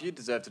 fair enough. You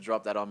deserve to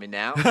drop that on me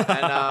now.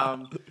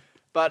 And,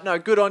 but no,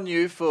 good on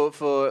you for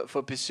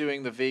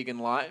pursuing the vegan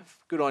life.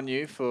 Good on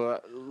you for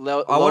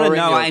I want to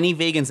know, any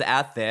vegans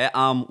out there,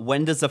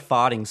 when does the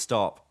farting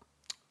stop?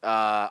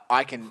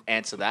 I can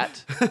answer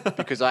that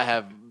because I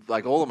have,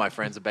 like, all of my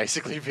friends are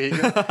basically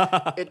vegan.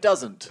 It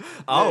doesn't.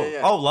 Oh,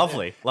 Yeah.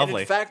 lovely, And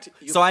lovely. in fact,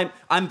 So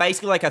I'm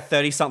basically like a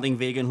 30-something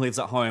vegan who lives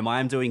at home. I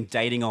am doing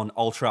dating on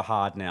ultra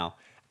hard now.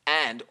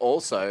 and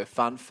also,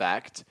 fun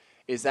fact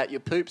is that your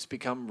poops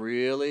become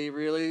really,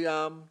 really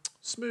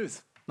smooth.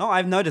 No,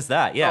 I've noticed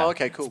that, yeah. Oh,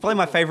 okay, cool, It's probably cool,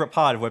 my cool. favorite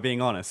part, if we're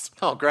being honest.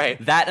 Oh,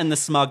 great. That and the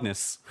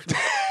smugness.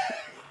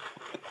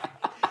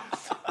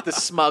 The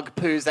smug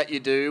poos that you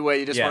do where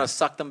you just Yeah. want to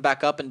suck them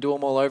back up and do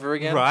them all over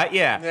again. Right,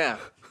 yeah. Yeah.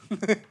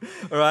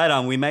 All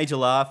right, we made you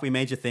laugh. We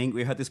made you think.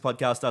 We hope this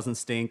podcast doesn't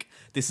stink.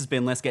 This has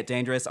been Let's Get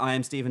Dangerous. I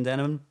am Stephen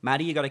Denham.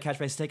 Maddie, you got a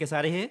catchphrase to take us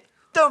out of here?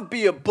 Don't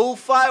be a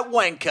bullfight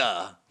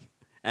wanker.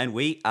 And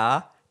we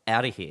are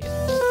out of here.